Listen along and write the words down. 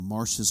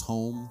Marsh's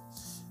home,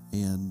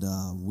 and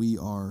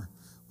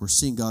we're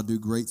seeing God do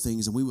great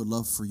things, and we would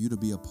love for you to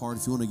be a part.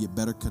 If you want to get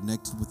better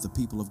connected with the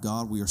people of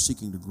God, we are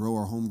seeking to grow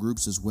our home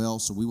groups as well,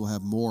 so we will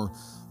have more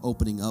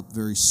opening up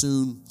very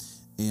soon,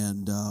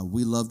 and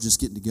we love just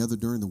getting together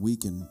during the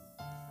week and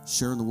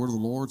sharing the word of the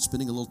Lord,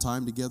 spending a little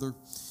time together,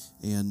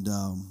 and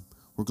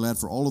we're glad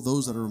for all of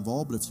those that are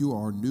involved. But if you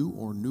are new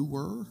or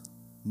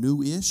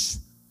newish,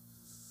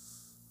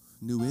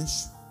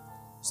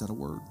 is that a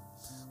word?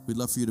 We'd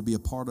love for you to be a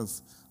part of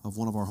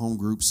one of our home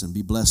groups and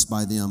be blessed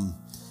by them.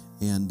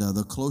 And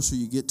the closer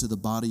you get to the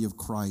body of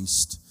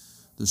Christ,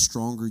 the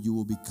stronger you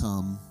will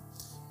become.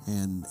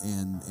 And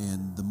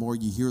the more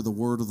you hear the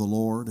word of the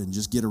Lord and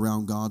just get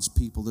around God's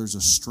people, there's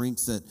a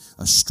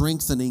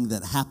strengthening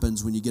that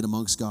happens when you get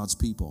amongst God's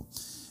people.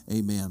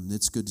 Amen.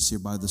 It's good to see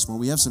everybody this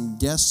morning. We have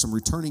some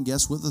returning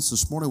guests with us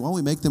this morning. Why don't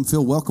we make them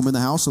feel welcome in the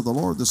house of the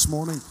Lord this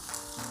morning?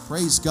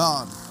 Praise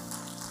God.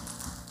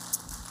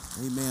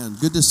 Amen.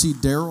 Good to see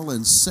Daryl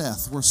and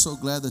Seth. We're so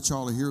glad that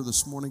y'all are here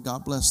this morning.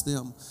 God bless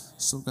them.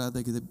 So glad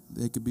they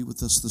could be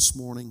with us this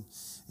morning.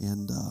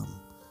 And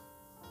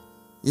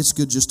it's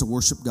good just to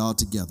worship God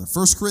together.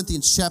 1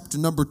 Corinthians chapter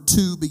number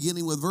 2,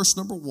 beginning with verse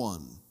number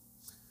 1.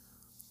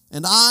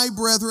 And I,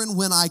 brethren,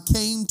 when I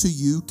came to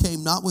you,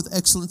 came not with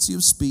excellency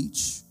of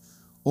speech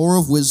or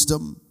of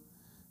wisdom,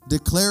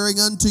 declaring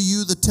unto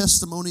you the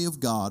testimony of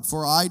God.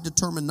 For I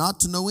determined not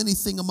to know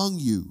anything among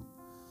you,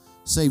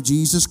 save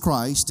Jesus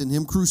Christ and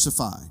him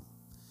crucified.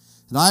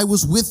 And I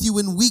was with you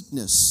in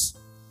weakness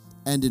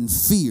and in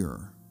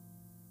fear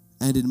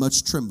and in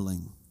much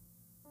trembling.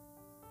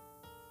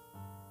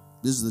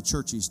 This is the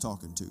church he's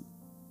talking to.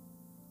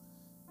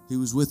 He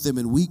was with them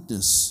in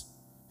weakness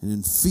and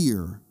in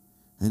fear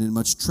and in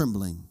much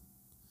trembling.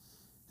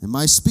 And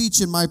my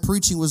speech and my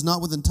preaching was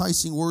not with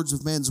enticing words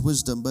of man's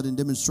wisdom, but in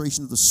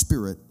demonstration of the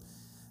Spirit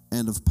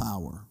and of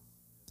power,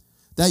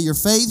 that your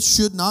faith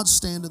should not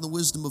stand in the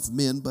wisdom of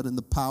men, but in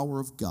the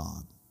power of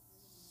God.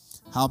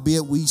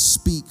 Howbeit we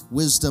speak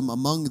wisdom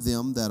among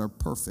them that are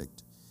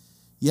perfect,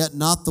 yet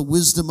not the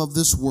wisdom of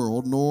this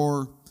world,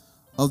 nor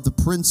of the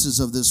princes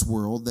of this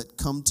world that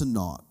come to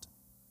naught.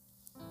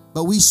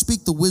 But we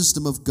speak the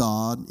wisdom of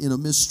God in a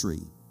mystery,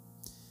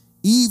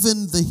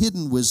 even the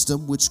hidden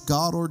wisdom which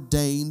God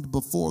ordained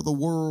before the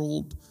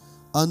world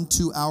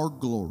unto our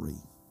glory,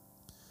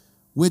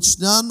 which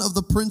none of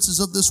the princes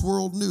of this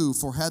world knew,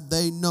 for had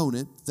they known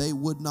it, they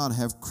would not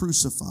have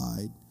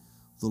crucified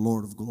the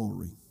Lord of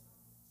glory.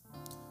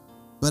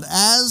 But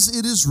as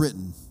it is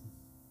written,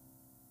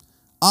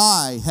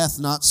 eye hath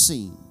not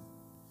seen,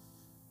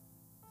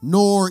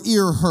 nor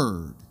ear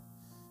heard,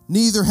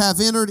 neither have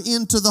entered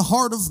into the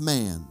heart of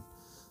man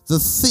the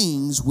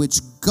things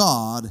which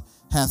God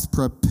hath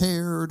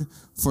prepared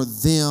for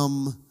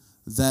them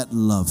that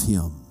love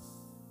him.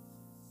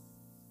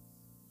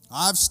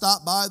 I've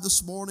stopped by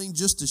this morning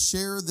just to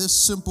share this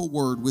simple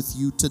word with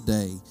you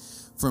today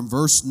from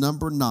verse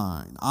number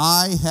 9.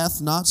 Eye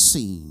hath not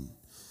seen,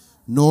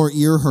 nor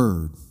ear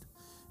heard,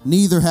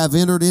 neither have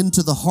entered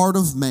into the heart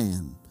of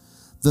man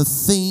the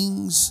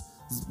things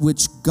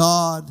which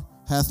God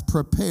hath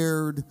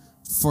prepared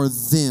for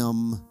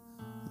them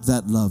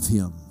that love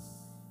him.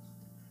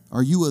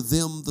 Are you a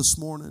them this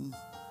morning?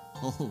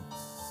 Oh,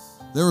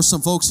 there were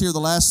some folks here the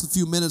last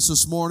few minutes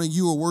this morning.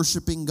 You were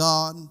worshiping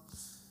God,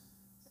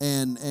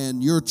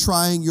 and you're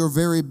trying your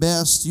very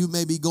best. You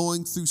may be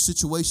going through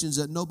situations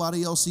that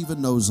nobody else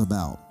even knows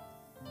about,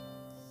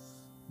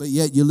 but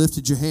yet you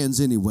lifted your hands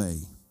anyway,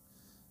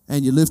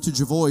 and you lifted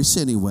your voice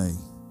anyway,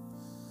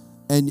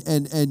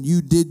 and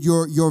you did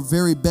your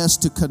very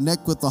best to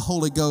connect with the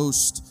Holy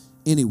Ghost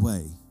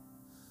anyway.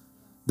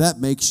 That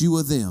makes you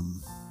a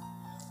them.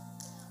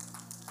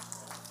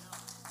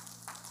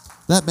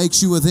 That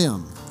makes you a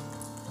them.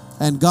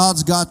 And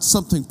God's got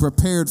something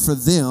prepared for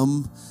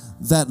them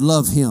that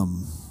love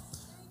him.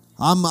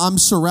 I'm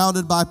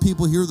surrounded by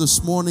people here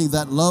this morning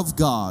that love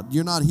God.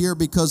 You're not here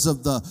because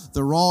of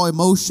the raw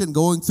emotion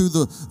going through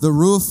the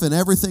roof and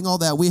everything, all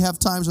that. We have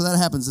times where that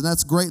happens, and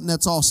that's great and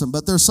that's awesome.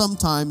 But there's some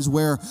times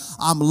where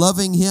I'm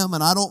loving him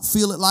and I don't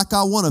feel it like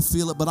I want to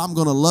feel it, but I'm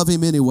going to love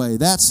him anyway.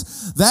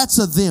 That's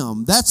a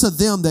them. That's a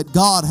them that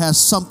God has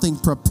something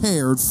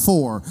prepared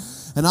for.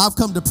 And I've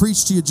come to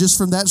preach to you just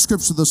from that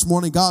scripture this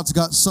morning. God's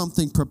got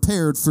something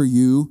prepared for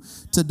you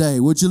today.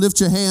 Would you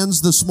lift your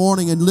hands this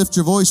morning and lift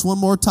your voice one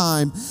more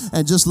time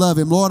and just love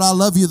him? Lord, I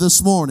love you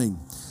this morning.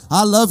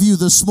 I love you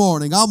this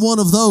morning. I'm one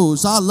of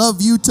those. I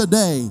love you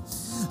today.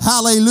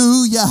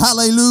 Hallelujah,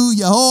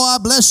 hallelujah. Oh, I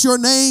bless your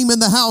name in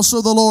the house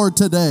of the Lord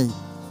today.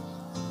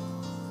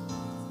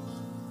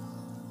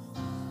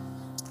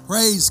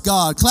 Praise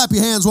God. Clap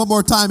your hands one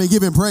more time and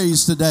give him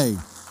praise today.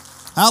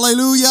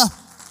 Hallelujah.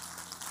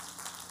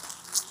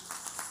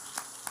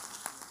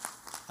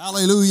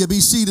 Hallelujah.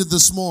 Be seated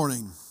this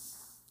morning.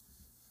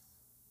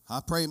 I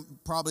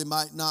probably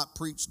might not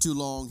preach too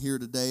long here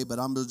today, but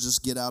I'm going to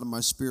just get out of my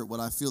spirit what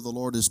I feel the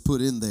Lord has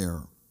put in there.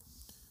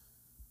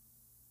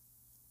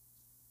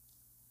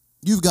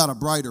 You've got a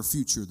brighter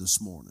future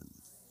this morning.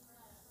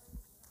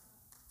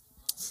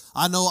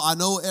 I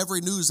know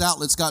every news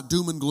outlet's got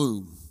doom and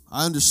gloom.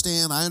 I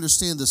understand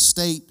the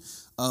state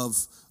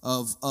of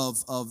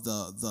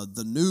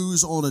the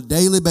news on a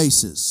daily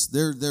basis.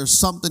 There's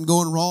something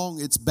going wrong.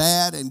 It's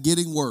bad and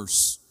getting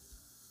worse.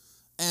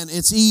 And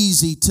it's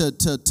easy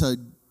to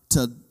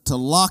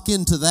lock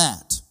into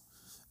that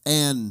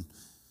and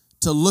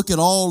to look at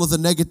all of the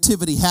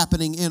negativity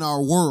happening in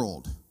our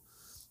world.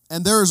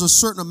 And there is a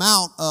certain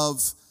amount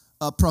of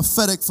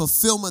prophetic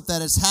fulfillment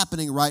that is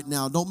happening right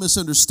now. Don't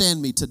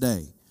misunderstand me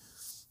today.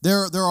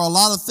 There are a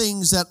lot of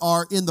things that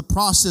are in the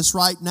process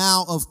right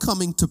now of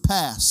coming to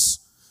pass.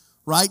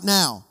 Right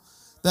now,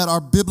 that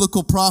are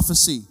biblical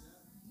prophecy.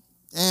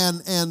 And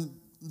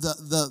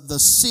the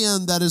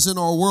sin that is in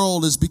our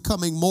world is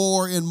becoming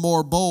more and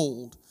more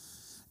bold.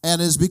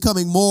 And is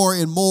becoming more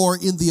and more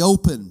in the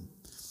open.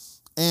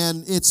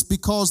 And it's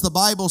because the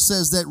Bible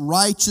says that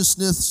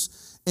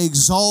righteousness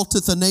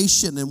exalteth a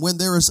nation. And when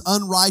there is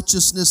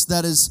unrighteousness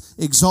that is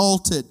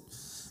exalted,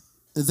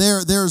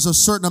 there's a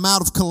certain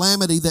amount of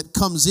calamity that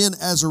comes in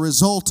as a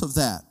result of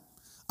that.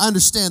 I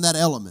understand that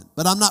element,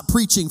 but I'm not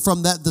preaching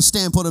from the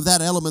standpoint of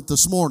that element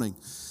this morning.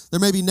 There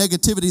may be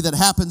negativity that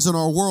happens in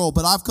our world,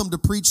 but I've come to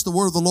preach the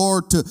word of the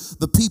Lord to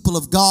the people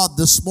of God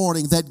this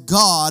morning, that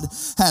God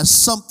has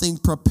something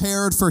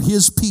prepared for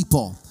His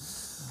people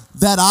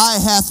that eye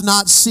hath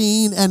not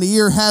seen and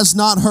ear has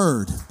not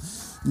heard.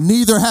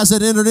 Neither has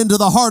it entered into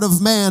the heart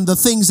of man the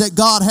things that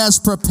God has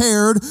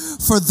prepared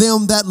for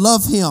them that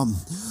love Him.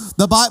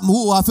 The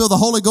Bible, I feel the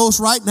Holy Ghost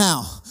right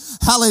now.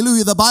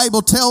 Hallelujah. The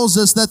Bible tells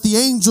us that the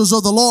angels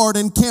of the Lord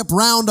encamp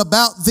round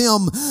about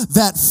them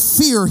that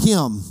fear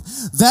Him.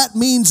 That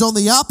means on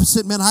the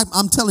opposite, man,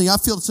 I'm telling you, I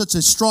feel such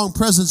a strong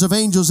presence of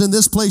angels in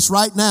this place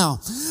right now.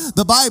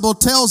 The Bible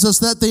tells us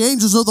that the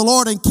angels of the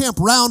Lord encamp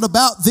round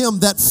about them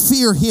that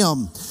fear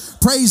Him.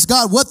 Praise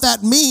God. What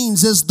that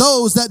means is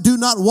those that do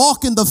not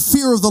walk in the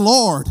fear of the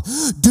Lord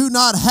do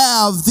not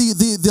have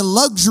the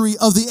luxury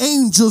of the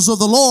angels of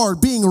the Lord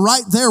being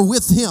right there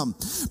with Him,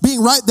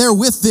 being right there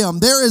with them.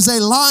 There is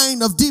a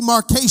line of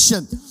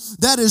demarcation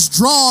that is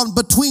drawn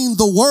between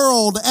the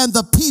world and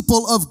the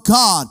people of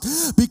God,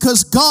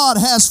 because God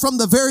has from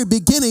the very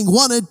beginning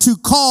wanted to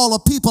call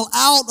a people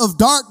out of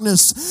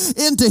darkness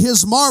into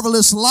His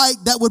marvelous light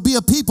that would be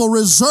a people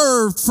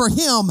reserved for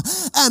Him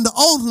and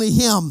only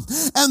Him.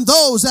 And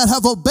those that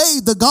have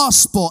obeyed the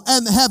gospel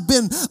and have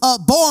been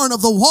born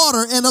of the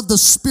water and of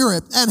the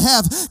Spirit and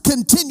have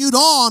continued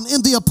on in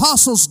the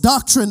apostles'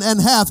 doctrine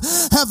and have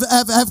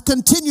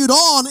continued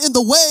on in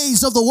the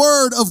ways of the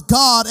Word of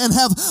God and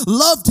have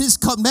loved His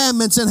commandments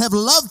and have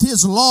loved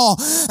His law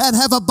and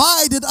have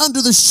abided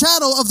under the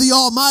shadow of the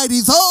Almighty,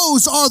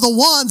 those are the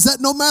ones that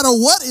no matter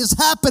what is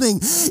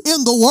happening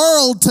in the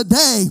world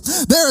today,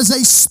 there is a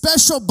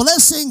special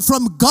blessing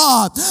from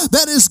God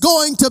that is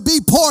going to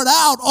be poured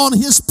out on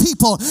His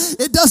people.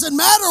 It doesn't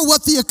matter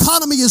what the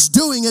economy is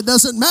doing. It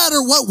doesn't matter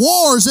what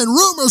wars and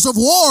rumors of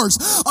wars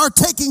are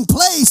taking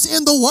place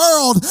in the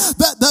world,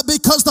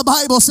 because the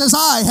Bible says,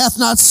 eye hath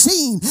not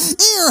seen,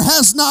 ear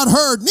has not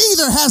heard,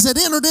 neither has it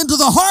entered into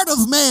the heart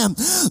of man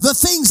the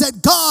things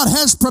that God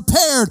has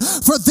prepared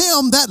for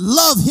them that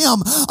love Him.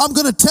 I'm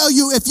going to tell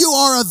you, if you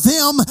are a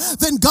them,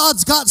 then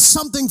God's got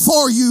something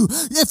for you.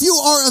 If you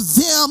are a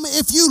them,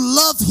 if you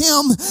love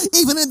Him,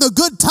 even in the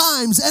good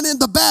times and in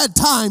the bad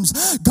times,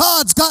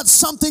 God's got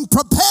something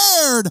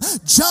prepared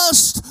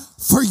just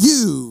for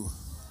you.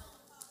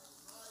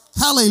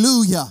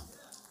 Hallelujah.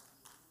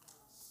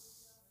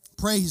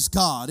 Praise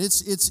God.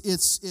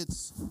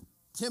 It's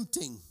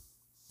tempting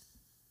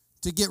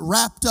to get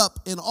wrapped up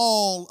in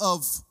all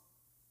of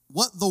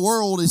what the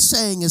world is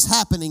saying is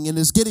happening and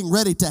is getting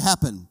ready to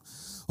happen.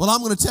 Well,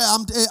 I'm going to tell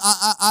you,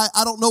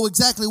 I don't know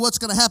exactly what's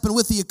going to happen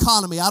with the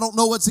economy. I don't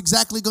know what's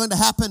exactly going to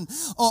happen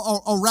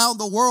around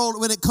the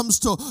world when it comes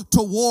to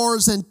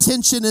wars and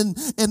tension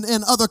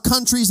in other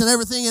countries and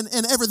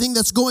everything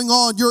that's going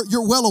on.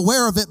 You're well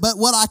aware of it. But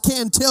what I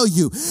can tell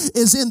you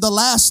is in the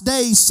last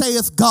days,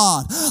 saith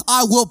God,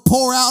 I will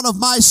pour out of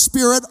my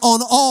Spirit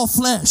on all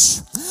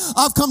flesh.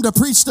 I've come to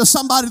preach to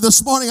somebody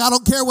this morning. I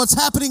don't care what's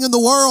happening in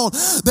the world.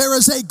 There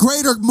is a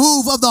greater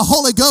move of the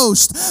Holy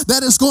Ghost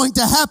that is going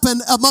to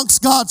happen amongst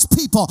God's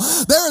people.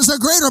 There is a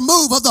greater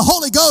move of the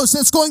Holy Ghost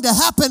that's going to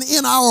happen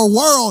in our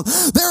world.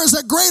 There is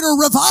a greater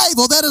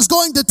revival that is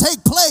going to take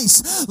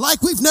place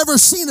like we've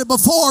never seen it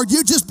before.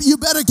 You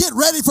better get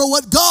ready for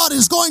what God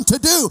is going to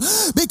do,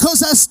 because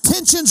as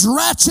tensions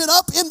ratchet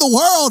up in the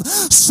world,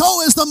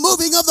 so is the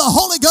moving of the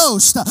Holy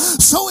Ghost.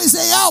 So is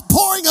the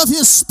outpouring of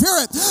His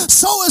Spirit.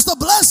 So is the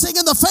blessing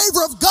and the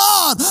favor of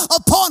God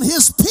upon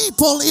His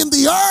people in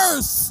the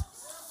earth.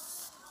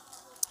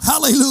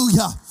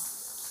 Hallelujah.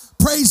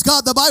 Praise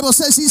God. The Bible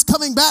says He's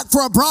coming back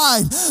for a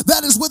bride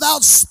that is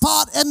without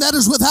spot and that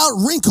is without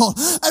wrinkle.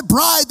 A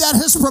bride that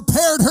has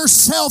prepared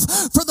herself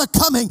for the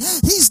coming.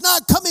 He's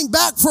not coming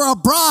back for a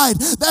bride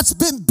that's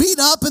been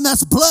beat up and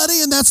that's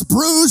bloody and that's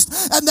bruised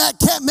and that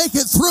can't make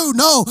it through.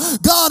 No,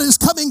 God is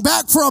coming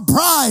back for a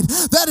bride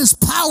that is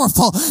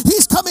powerful.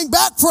 He's coming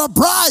back for a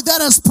bride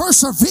that has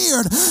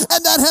persevered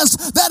and that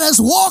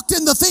has walked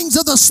in the things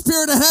of the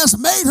Spirit and has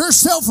made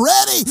herself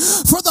ready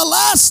for the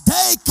last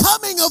day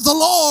coming of the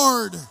Lord.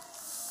 Lord.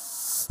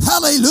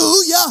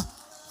 Hallelujah.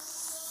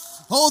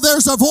 Oh,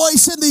 there's a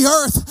voice in the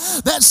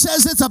earth that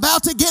says it's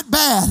about to get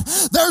bad.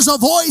 There's a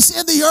voice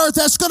in the earth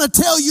that's going to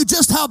tell you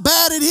just how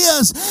bad it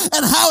is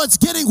and how it's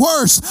getting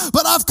worse.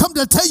 But I've come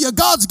to tell you,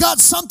 God's got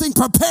something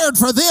prepared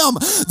for them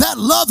that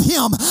love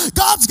Him.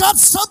 God's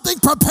got something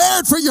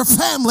prepared for your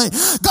family.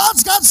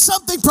 God's got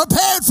something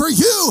prepared for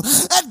you.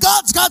 And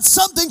God's got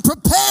something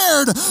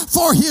prepared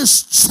for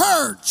His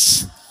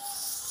church.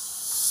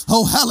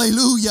 Oh,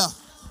 hallelujah.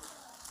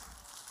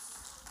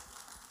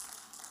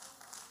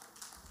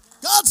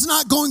 God's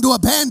not going to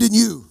abandon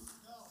you.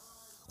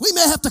 We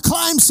may have to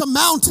climb some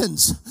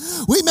mountains.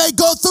 We may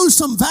go through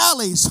some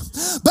valleys,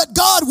 but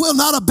God will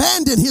not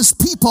abandon His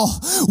people.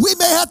 We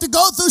may have to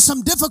go through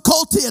some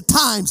difficulty at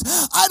times.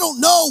 I don't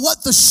know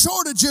what the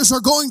shortages are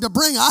going to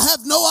bring. I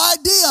have no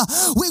idea.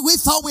 We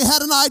thought we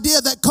had an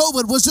idea that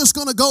COVID was just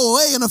going to go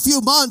away in a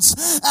few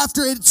months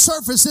after it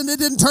surfaced, and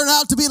it didn't turn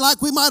out to be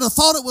like we might have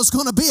thought it was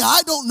going to be.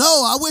 I don't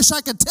know. I wish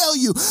I could tell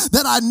you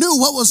that I knew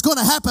what was going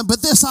to happen,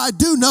 but this I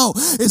do know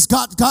is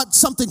God got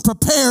something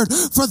prepared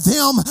for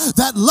them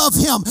that love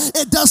Him.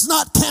 It does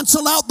not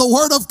cancel out the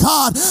word of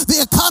God.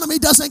 The economy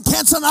doesn't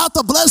cancel out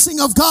the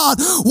blessing of God.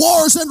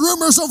 Wars and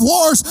rumors of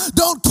wars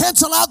don't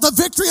cancel out the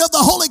victory of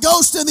the Holy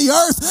Ghost in the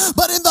earth.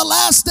 But in the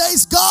last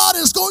days, God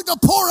is going to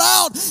pour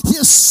out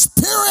His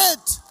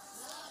Spirit.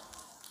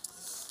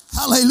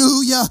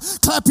 Hallelujah.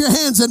 Clap your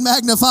hands and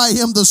magnify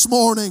Him this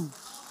morning.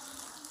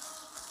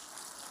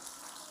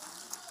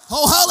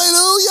 Oh,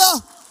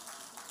 hallelujah.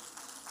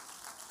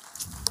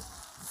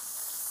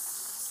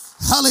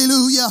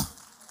 Hallelujah.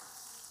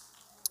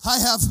 I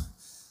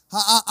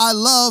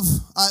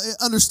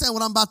understand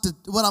what I'm about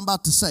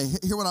to say.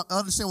 I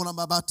understand what I'm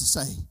about to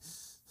say.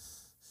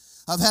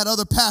 I've had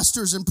other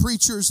pastors and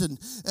preachers and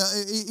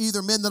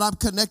either men that I'm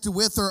connected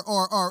with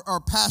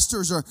or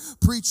pastors or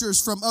preachers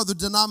from other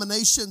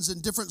denominations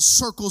and different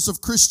circles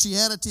of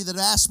Christianity that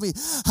ask me,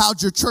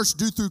 how'd your church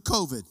do through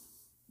COVID?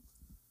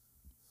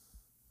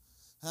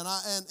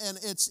 And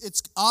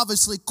it's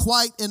obviously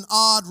quite an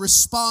odd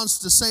response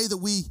to say that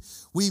we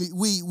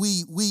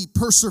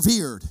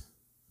persevered.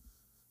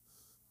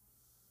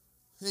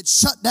 It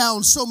shut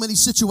down so many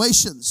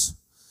situations.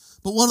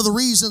 But one of the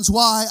reasons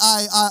why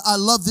I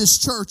love this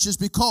church is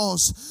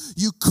because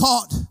you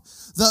caught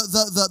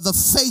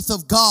the faith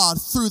of God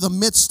through the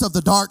midst of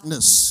the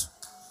darkness.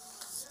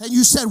 And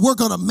you said, we're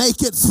going to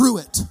make it through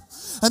it.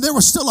 And there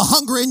was still a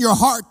hunger in your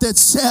heart that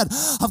said,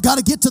 I've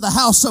got to get to the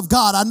house of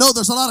God. I know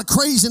there's a lot of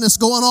craziness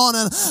going on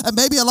and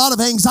maybe a lot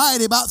of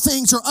anxiety about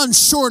things or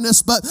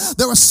unsureness, but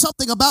there was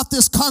something about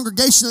this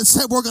congregation that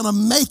said, we're going to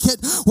make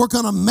it, we're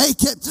going to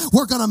make it,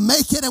 we're going to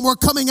make it, and we're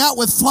coming out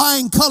with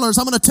flying colors.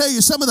 I'm going to tell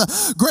you some of the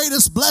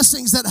greatest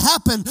blessings that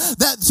happened,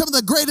 that some of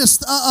the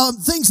greatest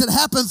things that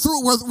happened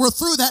were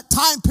through that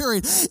time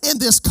period in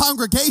this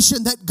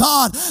congregation that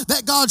God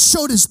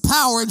showed His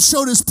power and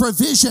showed His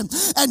provision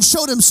and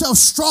showed Himself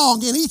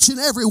strong in each and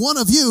every one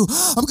of you.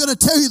 I'm going to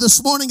tell you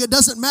this morning, it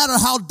doesn't matter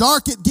how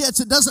dark it gets.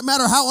 It doesn't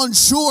matter how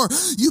unsure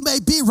you may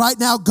be right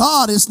now.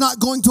 God is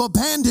not going to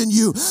abandon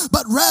you,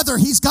 but rather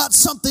He's got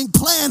something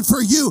planned for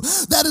you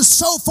that is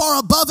so far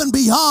above and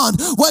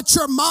beyond what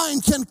your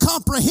mind can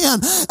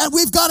comprehend. And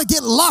we've got to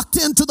get locked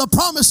into the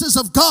promises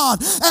of God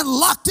and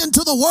locked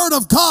into the Word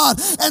of God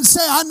and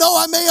say, I know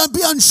I may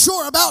be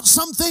unsure about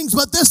some things,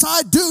 but this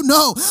I do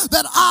know,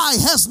 that eye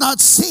has not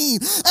seen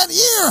and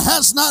ear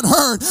has not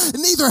heard,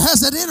 neither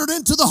has it entered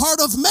into the heart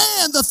of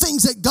man the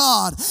things that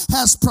God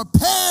has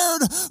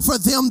prepared for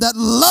them that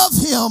love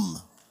Him.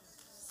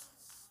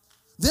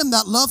 Them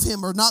that love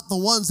Him are not the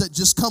ones that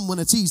just come when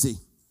it's easy.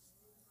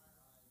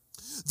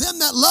 Them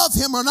that love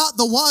Him are not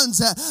the ones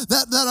that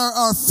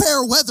are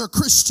fair weather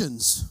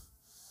Christians,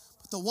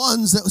 but the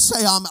ones that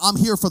say, I'm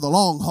here for the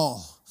long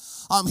haul.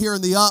 I'm here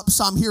in the ups.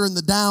 I'm here in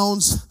the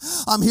downs.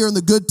 I'm here in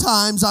the good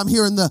times. I'm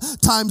here in the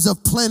times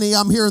of plenty.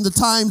 I'm here in the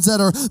times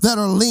that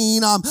are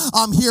lean.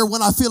 I'm here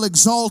when I feel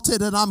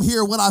exalted, and I'm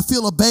here when I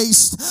feel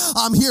abased.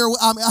 I'm here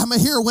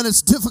when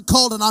it's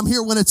difficult, and I'm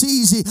here when it's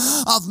easy.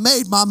 I've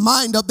made my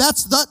mind up.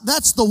 That's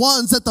the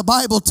ones that the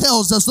Bible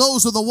tells us.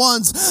 Those are the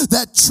ones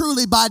that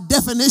truly, by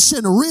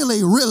definition,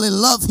 really, really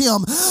love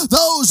Him.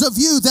 Those of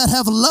you that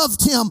have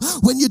loved Him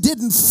when you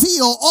didn't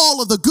feel all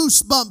of the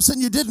goosebumps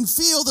and you didn't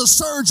feel the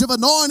surge of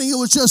anointing.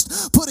 It was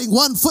just putting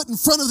one foot in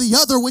front of the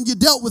other when you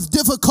dealt with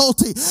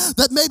difficulty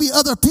that maybe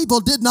other people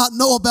did not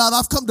know about.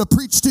 I've come to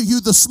preach to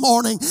you this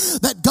morning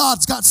that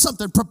God's got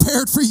something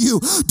prepared for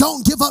you.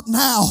 Don't give up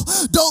now.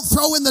 Don't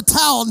throw in the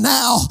towel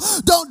now.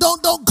 Don't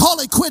call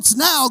it quits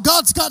now.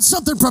 God's got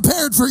something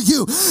prepared for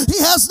you.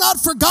 He has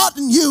not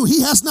forgotten you.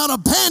 He has not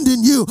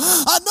abandoned you.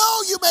 I know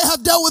you may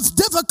have dealt with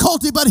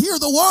difficulty, but hear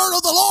the word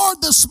of the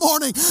Lord this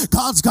morning.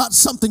 God's got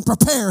something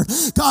prepared.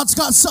 God's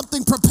got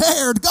something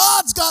prepared.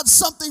 God's got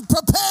something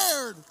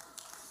prepared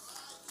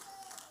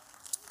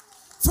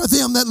for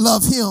them that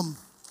love Him.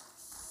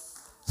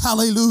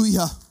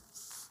 Hallelujah.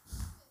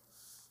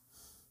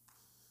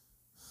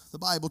 The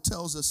Bible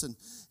tells us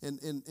in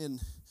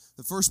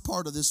the first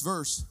part of this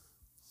verse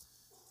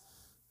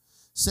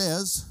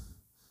says,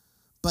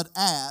 but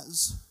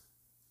as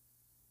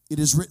it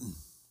is written.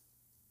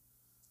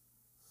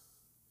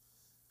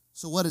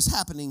 So what is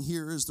happening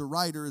here is the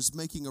writer is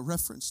making a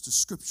reference to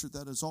Scripture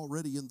that is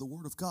already in the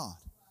Word of God.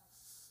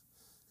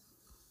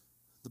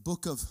 The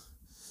book of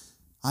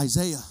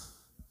Isaiah,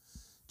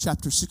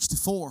 chapter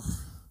 64,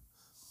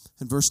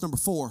 and verse number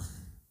 4.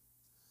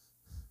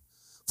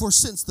 For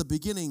since the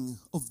beginning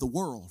of the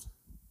world,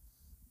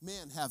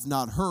 men have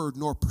not heard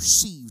nor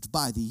perceived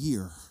by the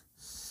ear,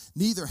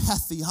 neither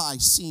hath the eye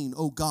seen,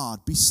 O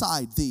God,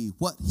 beside thee,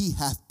 what he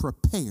hath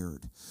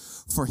prepared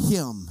for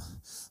him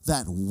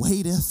that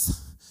waiteth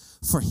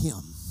for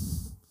him.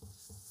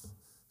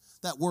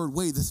 That word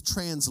waiteth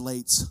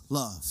translates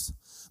loves.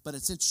 But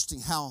it's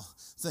interesting how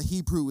the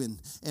Hebrew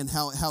and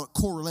how it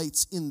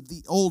correlates in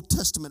the Old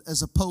Testament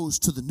as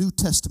opposed to the New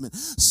Testament.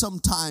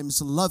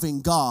 Sometimes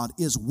loving God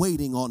is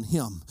waiting on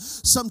Him.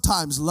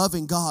 Sometimes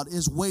loving God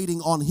is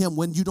waiting on Him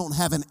when you don't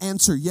have an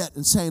answer yet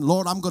and saying,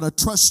 Lord, I'm going to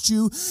trust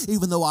you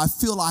even though I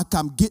feel like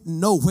I'm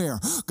getting nowhere.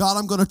 God,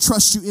 I'm going to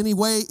trust you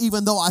anyway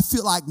even though I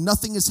feel like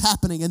nothing is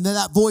happening. And then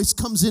that voice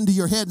comes into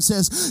your head and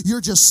says,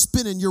 you're just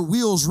spinning your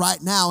wheels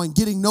right now and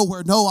getting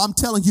nowhere. No, I'm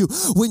telling you,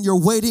 when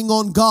you're waiting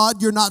on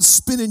God, you're not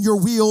spinning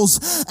your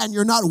wheels and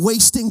you're not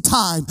wasting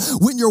time.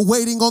 When you're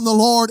waiting on the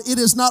Lord, it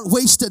is not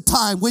wasted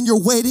time. When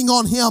you're waiting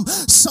on Him,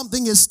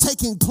 something is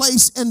taking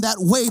place in that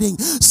waiting.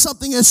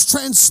 Something is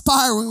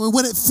transpiring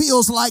when it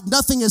feels like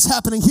nothing is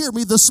happening. Hear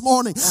me this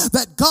morning,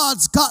 that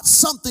God's got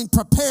something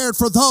prepared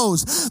for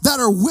those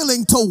that are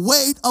willing to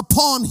wait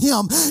upon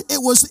Him.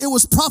 It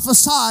was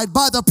prophesied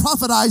by the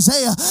prophet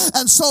Isaiah,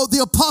 and so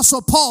the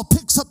Apostle Paul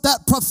picks up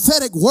that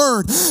prophetic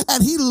word and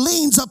he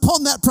leans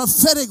upon that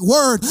prophetic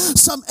word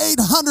some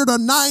 800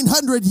 or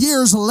 900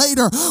 years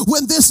later.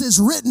 When this is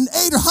written,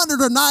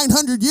 800 or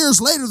 900 years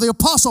later, the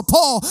Apostle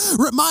Paul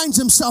reminds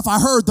himself, I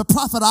heard the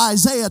prophet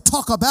Isaiah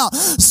talk about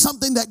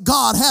something that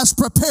God has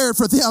prepared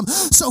for them.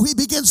 So he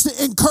begins to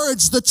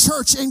encourage the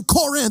church in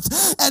Corinth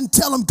and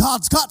tell them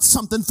God's got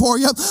something for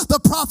you.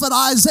 The prophet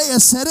Isaiah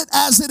said it,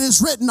 as it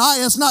is written,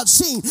 eye has not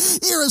seen,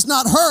 ear has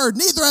not heard,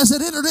 neither has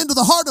it entered into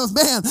the heart of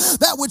man,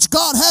 that which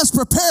God has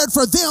prepared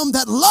for them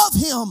that love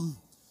Him.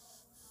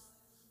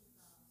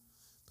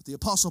 The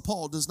Apostle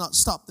Paul does not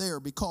stop there,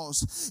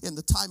 because in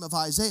the time of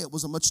Isaiah it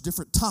was a much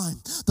different time.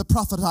 The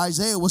prophet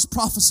Isaiah was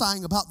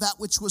prophesying about that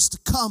which was to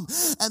come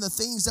and the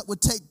things that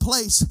would take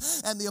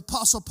place. And the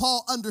Apostle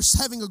Paul,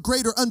 having a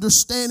greater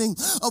understanding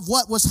of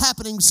what was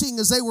happening, seeing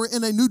as they were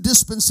in a new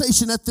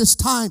dispensation at this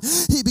time,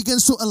 he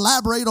begins to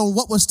elaborate on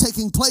what was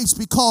taking place,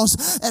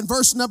 because in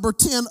verse number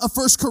 10 of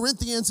 1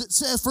 Corinthians, it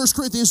says, 1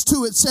 Corinthians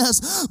 2, it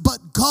says,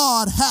 but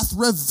God hath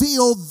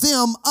revealed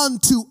them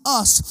unto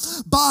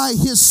us by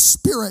His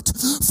Spirit.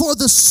 For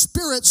the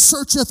Spirit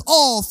searcheth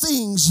all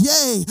things,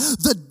 yea,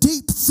 the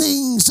deep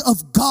things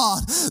of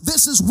God.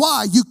 This is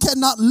why you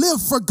cannot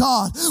live for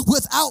God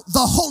without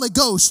the Holy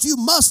Ghost. You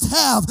must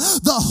have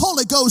the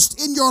Holy Ghost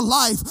in your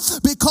life,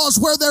 because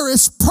where there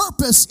is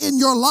purpose in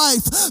your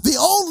life, the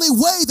only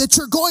way that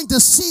you're going to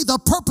see the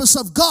purpose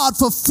of God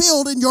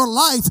fulfilled in your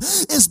life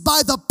is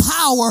by the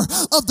power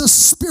of the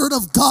Spirit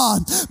of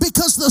God,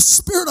 because the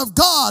Spirit of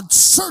God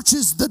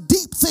searches the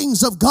deep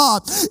things of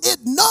God.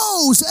 It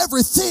knows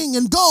everything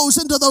and goes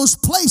into those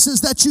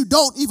places that you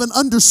don't even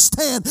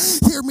understand.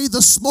 Hear me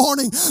this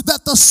morning,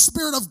 that the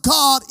Spirit of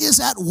God is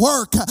at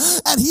work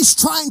and He's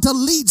trying to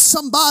lead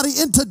somebody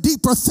into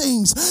deeper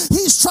things.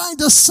 He's trying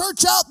to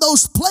search out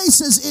those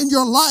places in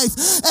your life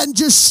and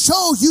just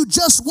show you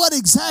just what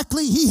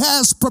exactly He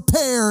has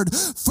prepared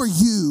for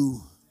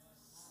you.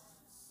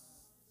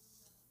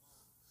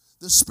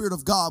 The Spirit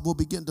of God will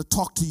begin to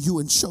talk to you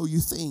and show you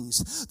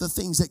things, the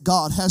things that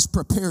God has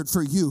prepared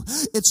for you.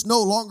 It's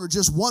no longer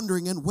just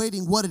wondering and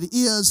waiting what it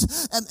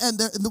is.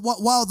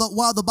 While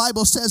the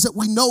Bible says that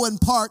we know in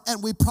part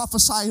and we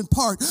prophesy in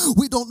part,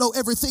 we don't know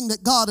everything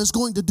that God is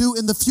going to do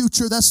in the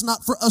future. That's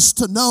not for us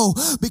to know,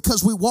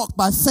 because we walk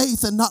by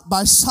faith and not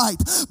by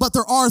sight. But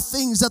there are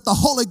things that the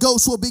Holy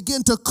Ghost will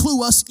begin to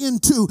clue us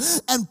into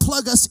and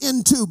plug us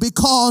into,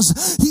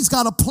 because He's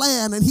got a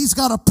plan and He's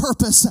got a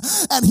purpose,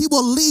 and He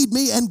will lead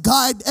me and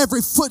guide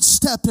every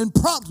footstep and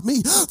prompt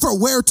me for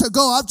where to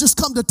go. I've just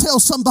come to tell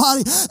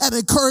somebody and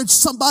encourage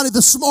somebody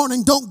this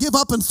morning, don't give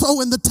up and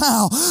throw in the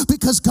towel,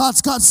 because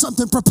God's got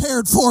something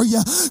prepared for you.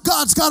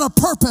 God's got a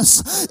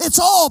purpose. It's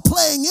all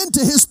playing into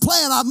His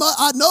plan.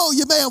 I know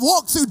you may have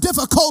walked through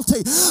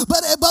difficulty,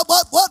 but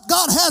what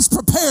God has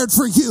prepared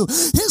for you,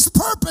 His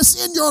purpose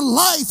in your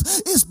life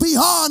is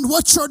beyond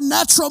what your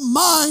natural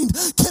mind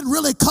can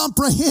really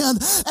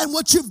comprehend. And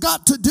what you've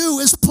got to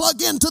do is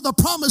plug into the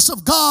promise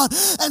of God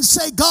and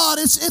say, God,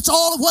 it's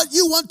all of what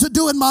you want to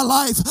do in my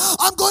life.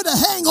 I'm going to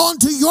hang on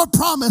to your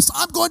promise.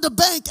 I'm going to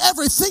bank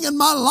everything in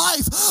my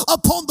life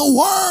upon the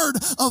Word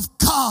of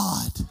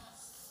God.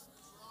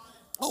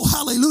 Oh,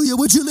 hallelujah.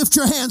 Would you lift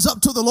your hands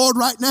up to the Lord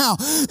right now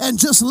and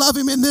just love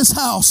Him in this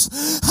house?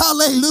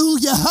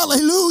 Hallelujah,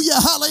 hallelujah,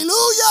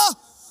 hallelujah.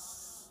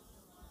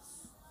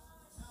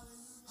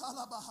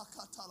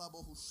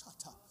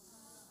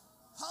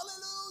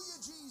 Hallelujah,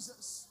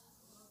 Jesus.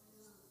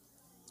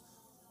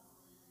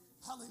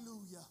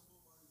 Hallelujah.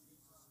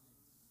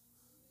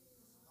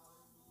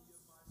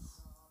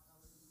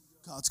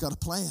 God's got a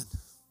plan.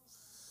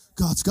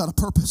 God's got a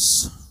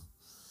purpose.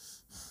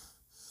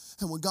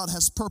 And when God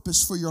has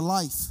purpose for your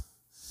life,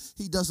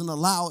 He doesn't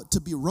allow it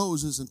to be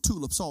roses and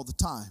tulips all the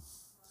time.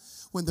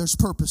 When there's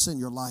purpose in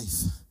your life,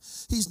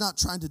 He's not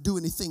trying to do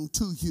anything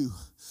to you.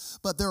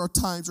 But there are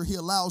times where He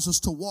allows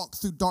us to walk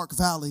through dark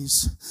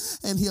valleys,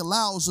 and He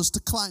allows us to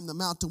climb the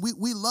mountain.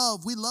 We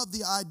love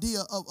the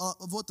idea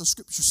of what the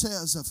Scripture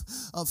says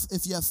of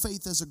if you have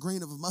faith as a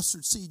grain of a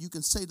mustard seed, you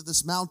can say to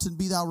this mountain,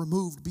 be thou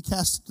removed, be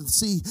cast into the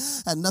sea,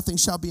 and nothing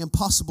shall be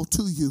impossible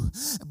to you.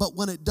 But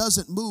when it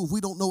doesn't move,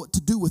 we don't know what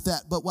to do with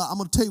that. But I'm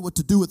going to tell you what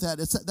to do with that.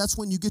 That's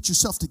when you get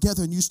yourself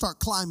together and you start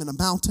climbing a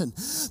mountain.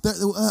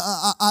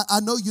 I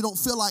know you don't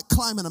feel like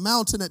climbing a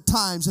mountain at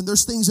times, and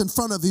there's things in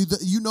front of you that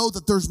you know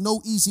that there's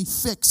no easy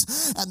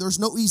fix and there's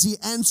no easy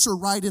answer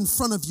right in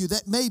front of you.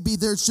 That maybe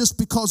there's just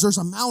because there's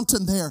a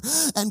mountain there,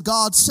 and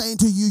God's saying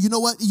to you, you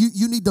know what,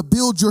 you need to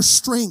build your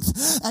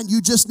strength, and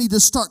you just need to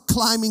start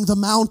climbing the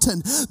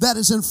mountain that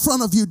is in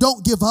front of you.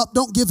 Don't give up,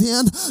 don't give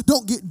in,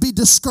 be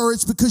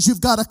discouraged because you've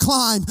got to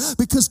climb,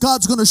 because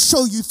God's going to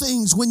show you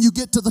things when you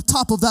get to the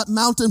top of that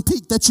mountain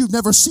peak that you've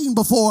never seen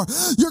before.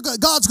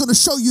 God's going to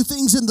show you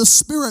things in the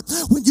spirit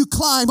when you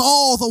climb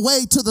all the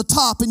way to the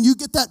top and you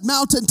get that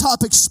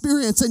mountaintop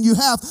experience and you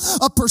have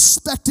a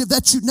perspective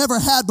that you never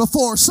had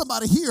before.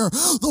 Somebody hear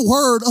the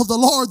word of the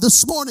Lord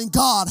this morning.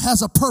 God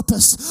has a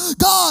purpose.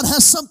 God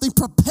has something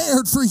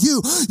prepared for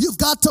you. You've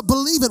got to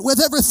believe it with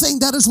everything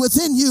that is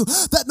within you,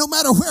 that no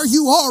matter where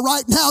you are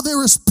right now,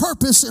 there is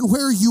purpose, and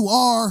where you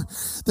are,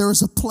 there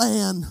is a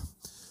plan.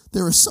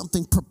 There is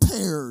something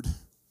prepared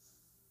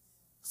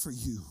for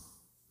you.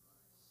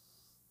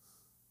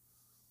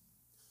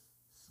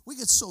 We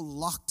get so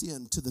locked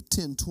into the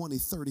 10, 20,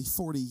 30,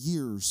 40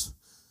 years,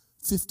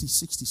 50,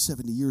 60,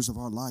 70 years of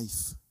our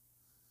life.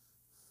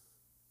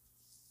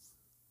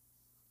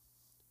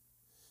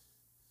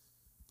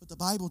 But the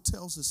Bible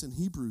tells us in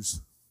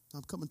Hebrews,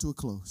 I'm coming to a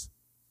close.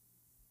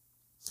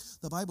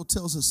 The Bible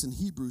tells us in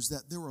Hebrews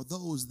that there are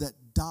those that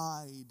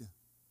died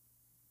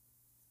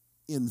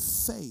in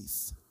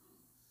faith,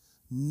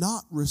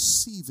 not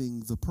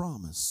receiving the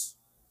promise.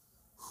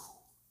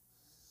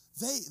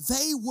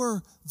 They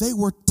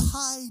were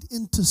tied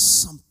into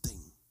something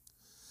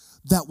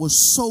that was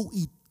so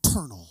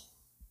eternal,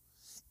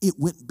 it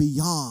went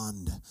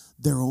beyond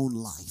their own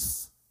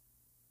life.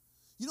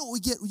 You know what we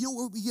get? You know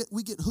what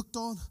we get hooked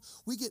on?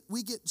 We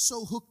get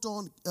so hooked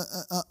on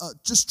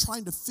just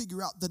trying to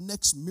figure out the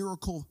next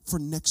miracle for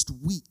next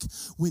week,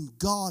 when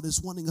God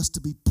is wanting us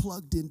to be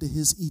plugged into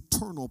His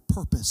eternal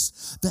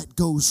purpose that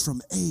goes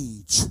from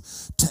age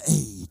to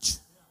age.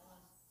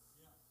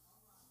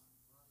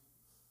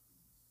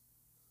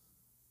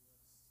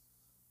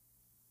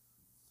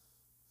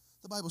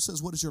 The Bible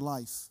says, what is your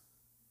life?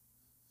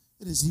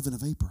 It is even a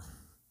vapor.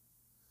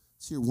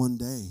 It's here one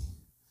day,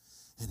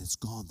 and it's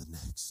gone the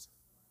next.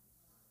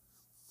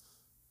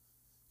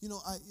 You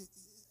know,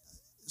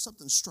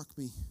 something struck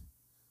me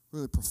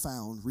really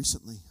profound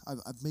recently.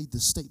 I've made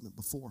this statement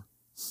before.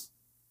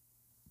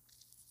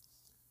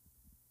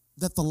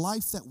 That the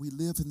life that we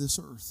live in this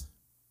earth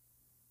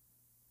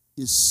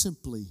is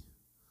simply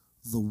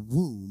the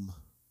womb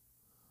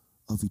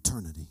of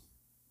eternity.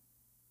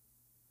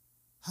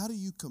 How do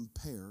you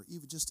compare,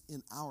 even just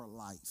in our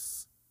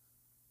life,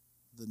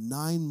 the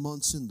 9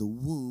 months in the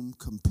womb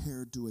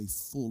compared to a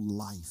full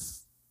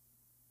life?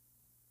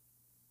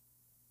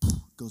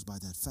 It goes by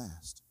that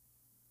fast.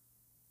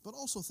 But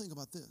also think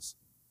about this.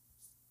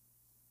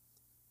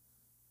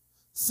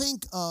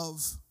 Think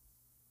of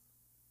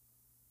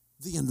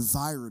the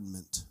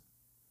environment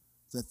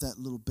that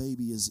little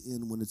baby is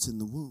in when it's in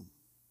the womb.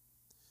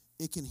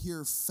 It can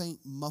hear faint,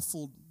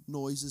 muffled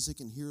noises. It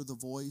can hear the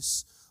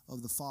voice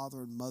of the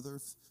father and mother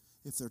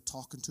if they're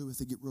talking to him. If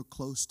they get real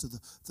close to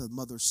the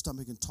mother's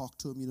stomach and talk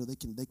to him, you know, they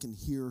can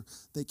hear.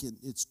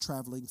 It's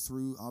traveling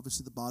through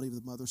obviously the body of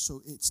the mother,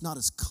 so it's not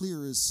as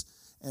clear as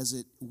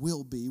it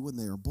will be when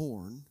they are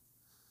born.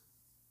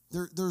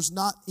 There's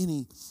not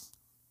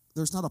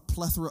a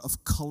plethora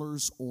of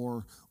colors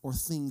or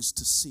things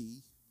to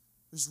see.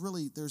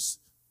 There's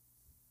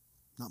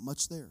not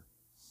much there.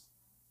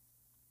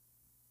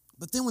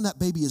 But then when that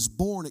baby is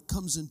born, it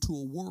comes into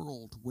a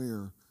world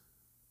where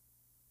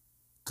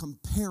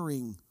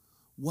comparing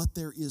what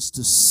there is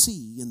to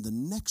see in the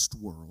next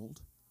world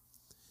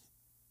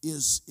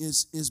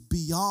is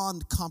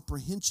beyond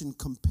comprehension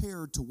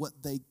compared to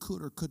what they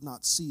could or could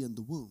not see in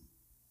the womb.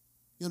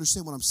 You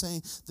understand what I'm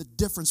saying? The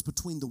difference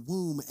between the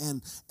womb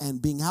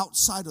and being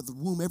outside of the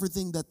womb,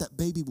 everything that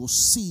baby will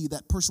see,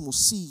 that person will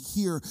see,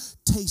 hear,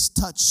 taste,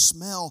 touch,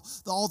 smell,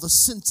 all the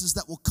senses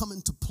that will come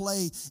into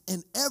play,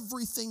 and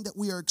everything that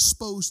we are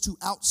exposed to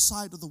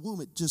outside of the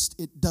womb,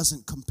 it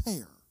doesn't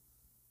compare.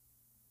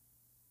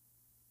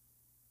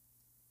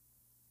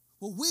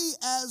 Well, we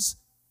as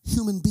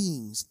human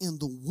beings in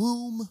the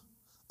womb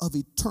of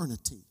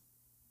eternity,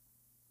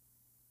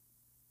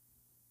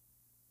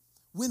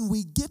 when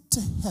we get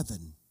to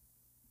heaven,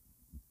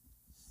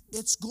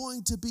 it's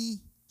going to be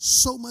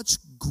so much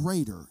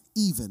greater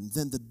even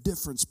than the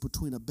difference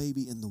between a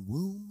baby in the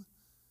womb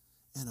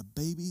and a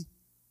baby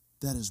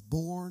that is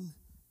born,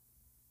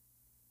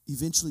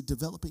 eventually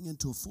developing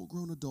into a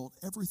full-grown adult,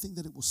 everything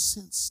that it will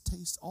sense,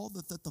 taste, all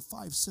that the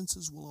five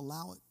senses will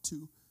allow it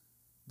to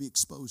be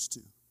exposed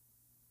to.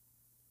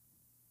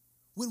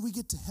 When we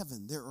get to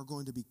heaven, there are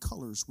going to be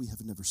colors we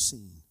have never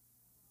seen.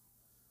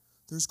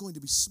 There's going to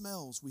be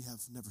smells we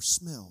have never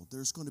smelled.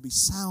 There's going to be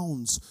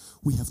sounds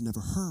we have never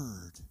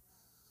heard.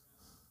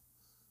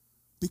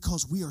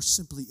 Because we are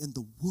simply in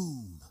the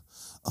womb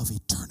of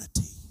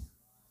eternity.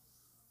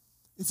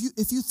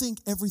 If you think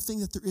everything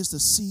that there is to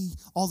see,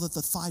 all that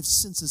the five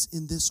senses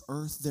in this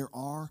earth there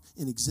are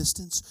in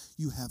existence,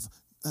 you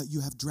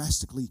have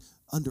drastically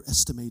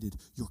underestimated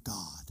your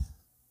God.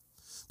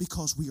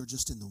 Because we are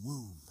just in the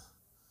womb.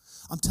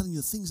 I'm telling you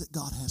the things that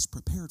God has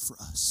prepared for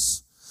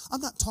us. I'm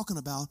not talking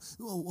about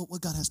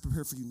what God has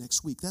prepared for you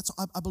next week.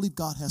 I believe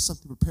God has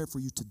something prepared for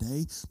you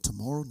today,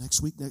 tomorrow,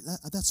 next week.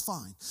 That's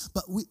fine.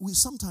 But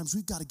sometimes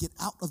we've got to get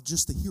out of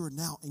just the here and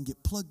now and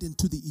get plugged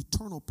into the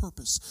eternal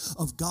purpose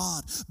of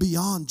God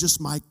beyond just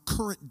my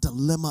current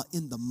dilemma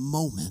in the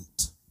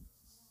moment.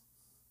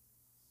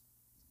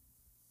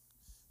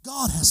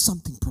 God has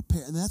something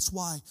prepared, and that's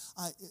why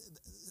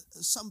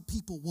some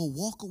people will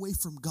walk away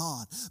from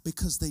God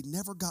because they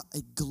never got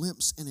a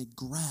glimpse and a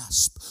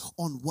grasp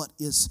on what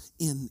is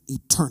in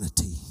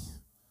eternity,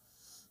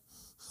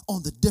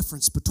 on the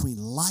difference between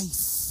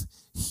life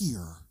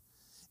here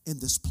in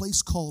this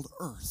place called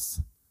earth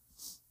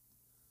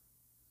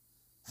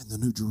and the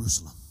New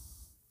Jerusalem,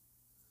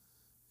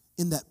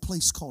 in that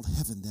place called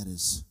heaven that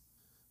is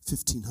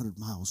 1,500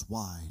 miles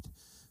wide,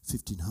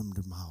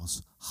 1,500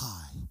 miles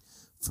high,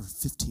 for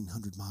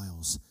 1,500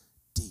 miles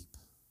deep.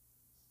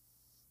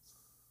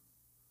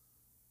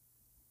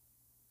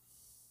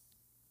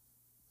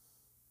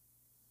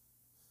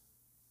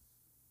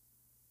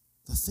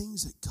 The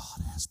things that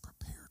God has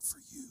prepared for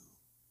you.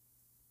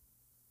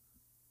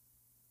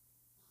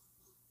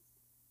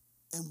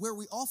 And where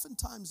we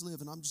oftentimes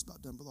live, and I'm just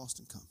about done with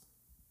Austin, come,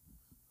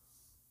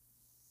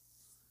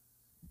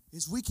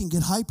 is we can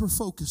get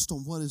hyper-focused on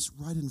what is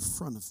right in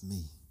front of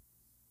me.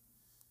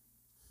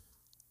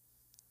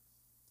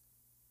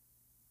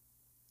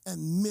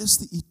 And miss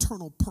the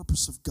eternal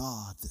purpose of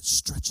God that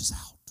stretches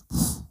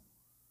out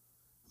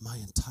my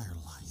entire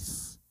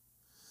life.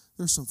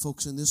 There's some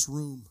folks in this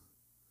room.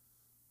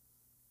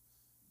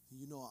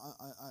 You know,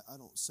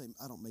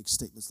 I don't make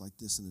statements like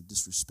this in a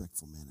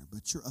disrespectful manner,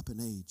 but you're up in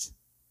age.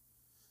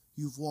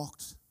 You've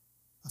walked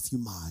a few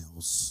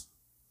miles.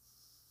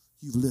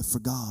 You've lived for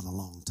God a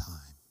long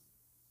time.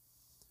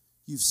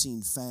 You've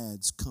seen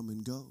fads come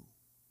and go.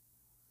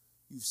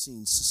 You've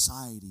seen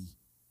society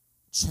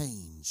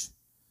change.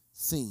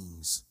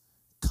 Things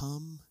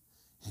come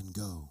and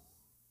go.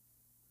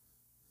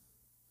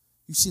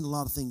 You've seen a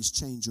lot of things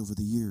change over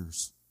the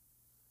years.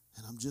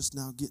 And I'm just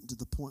now getting to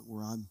the point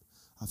where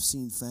I've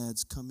seen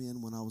fads come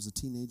in when I was a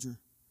teenager,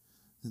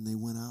 then they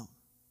went out.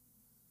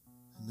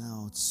 And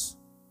now it's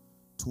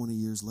 20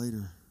 years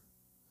later,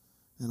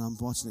 and I'm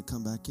watching it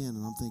come back in,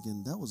 and I'm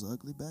thinking, that was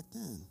ugly back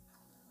then.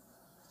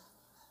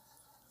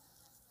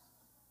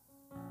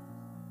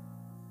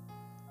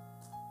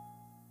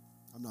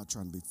 I'm not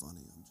trying to be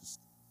funny.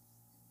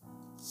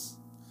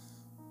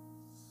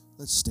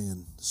 Let's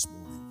stand this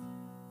morning.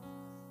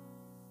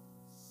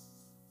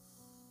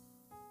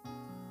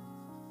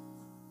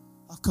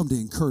 I've come to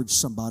encourage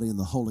somebody in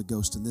the Holy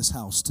Ghost in this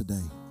house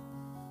today.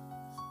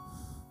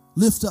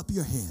 Lift up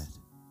your head.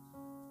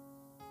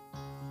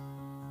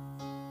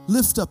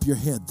 Lift up your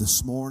head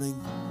this morning.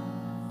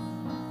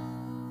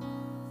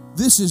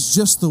 This is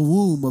just the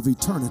womb of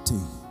eternity.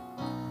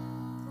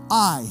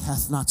 Eye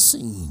hath not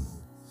seen,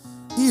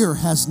 ear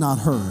has not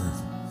heard,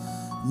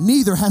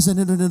 neither has it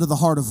entered into the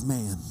heart of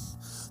man.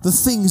 The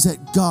things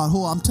that God,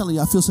 I'm telling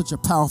you, I feel such a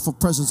powerful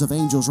presence of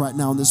angels right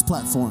now on this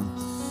platform.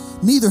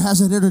 Neither has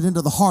it entered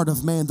into the heart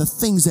of man the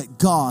things that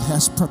God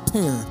has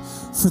prepared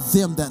for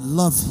them that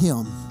love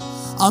him.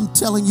 I'm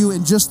telling you,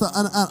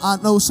 I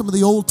know some of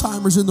the old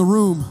timers in the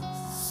room,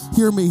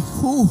 hear me.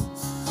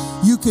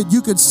 You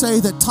could say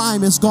that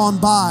time has gone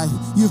by.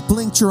 You've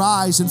blinked your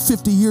eyes and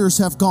 50 years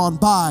have gone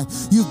by.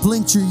 You've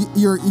blinked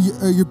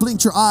you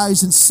blinked your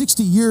eyes and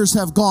 60 years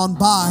have gone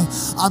by.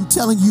 I'm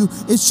telling you,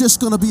 it's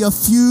just going to be a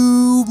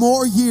few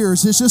more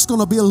years. It's just going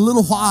to be a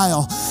little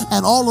while.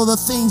 And all of the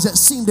things that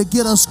seem to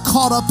get us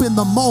caught up in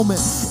the moment,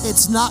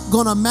 it's not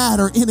going to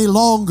matter any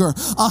longer.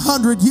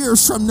 100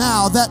 years from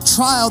now, that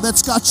trial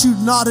that's got you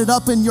knotted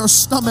up in your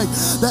stomach,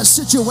 that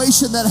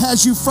situation that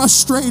has you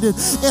frustrated,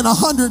 in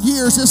 100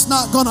 years, it's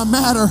not going to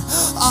matter.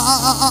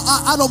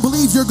 I don't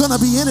believe you're going to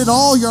be in it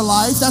all your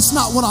life. That's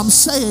not what I'm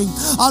saying.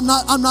 I'm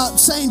not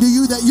saying to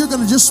you that you're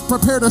going to just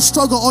prepare to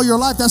struggle all your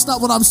life. That's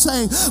not what I'm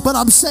saying. But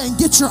I'm saying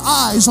get your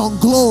eyes on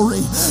glory.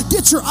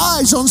 Get your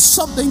eyes on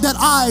something that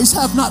eyes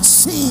have not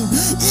seen,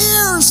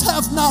 ears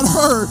have has not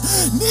heard,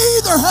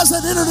 neither has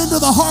it entered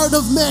into the heart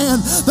of man,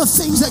 the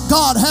things that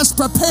God has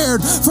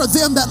prepared for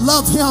them that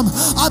love him.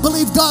 I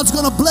believe God's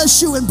going to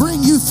bless you and bring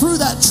you through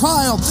that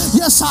trial.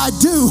 Yes, I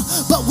do.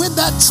 But when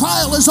that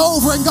trial is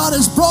over and God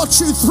has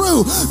brought you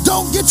through,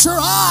 don't get your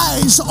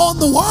eyes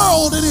on the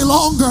world any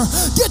longer.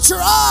 Get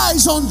your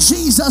eyes on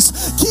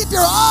Jesus. Keep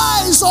your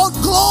eyes on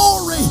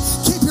glory.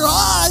 Keep your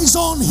eyes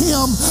on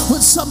him.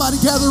 Would somebody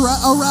gather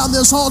around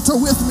this altar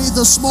with me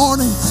this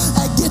morning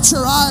and get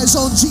your eyes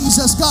on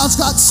Jesus? God's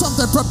got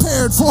something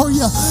prepared for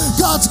you.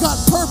 God's got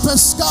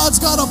purpose. God's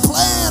got a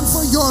plan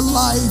for your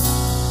life.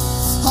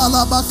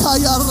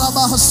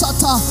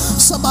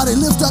 Somebody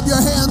lift up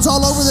your hands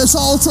all over this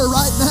altar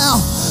right now.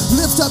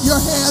 Lift up your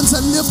hands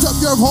and lift up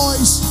your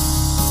voice.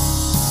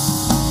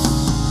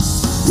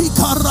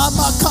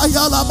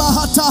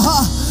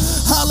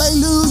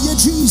 Hallelujah,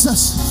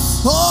 Jesus.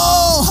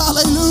 Oh,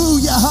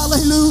 hallelujah,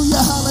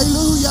 hallelujah,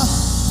 hallelujah.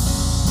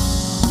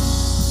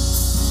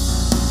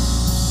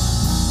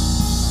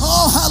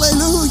 Oh,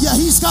 hallelujah.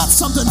 He's got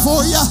something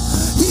for you.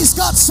 He's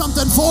got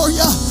something for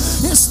you.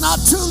 It's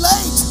not too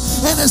late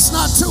and it's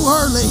not too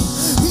early.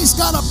 He's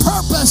got a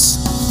purpose.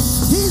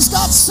 He's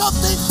got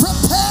something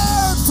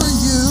prepared for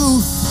you.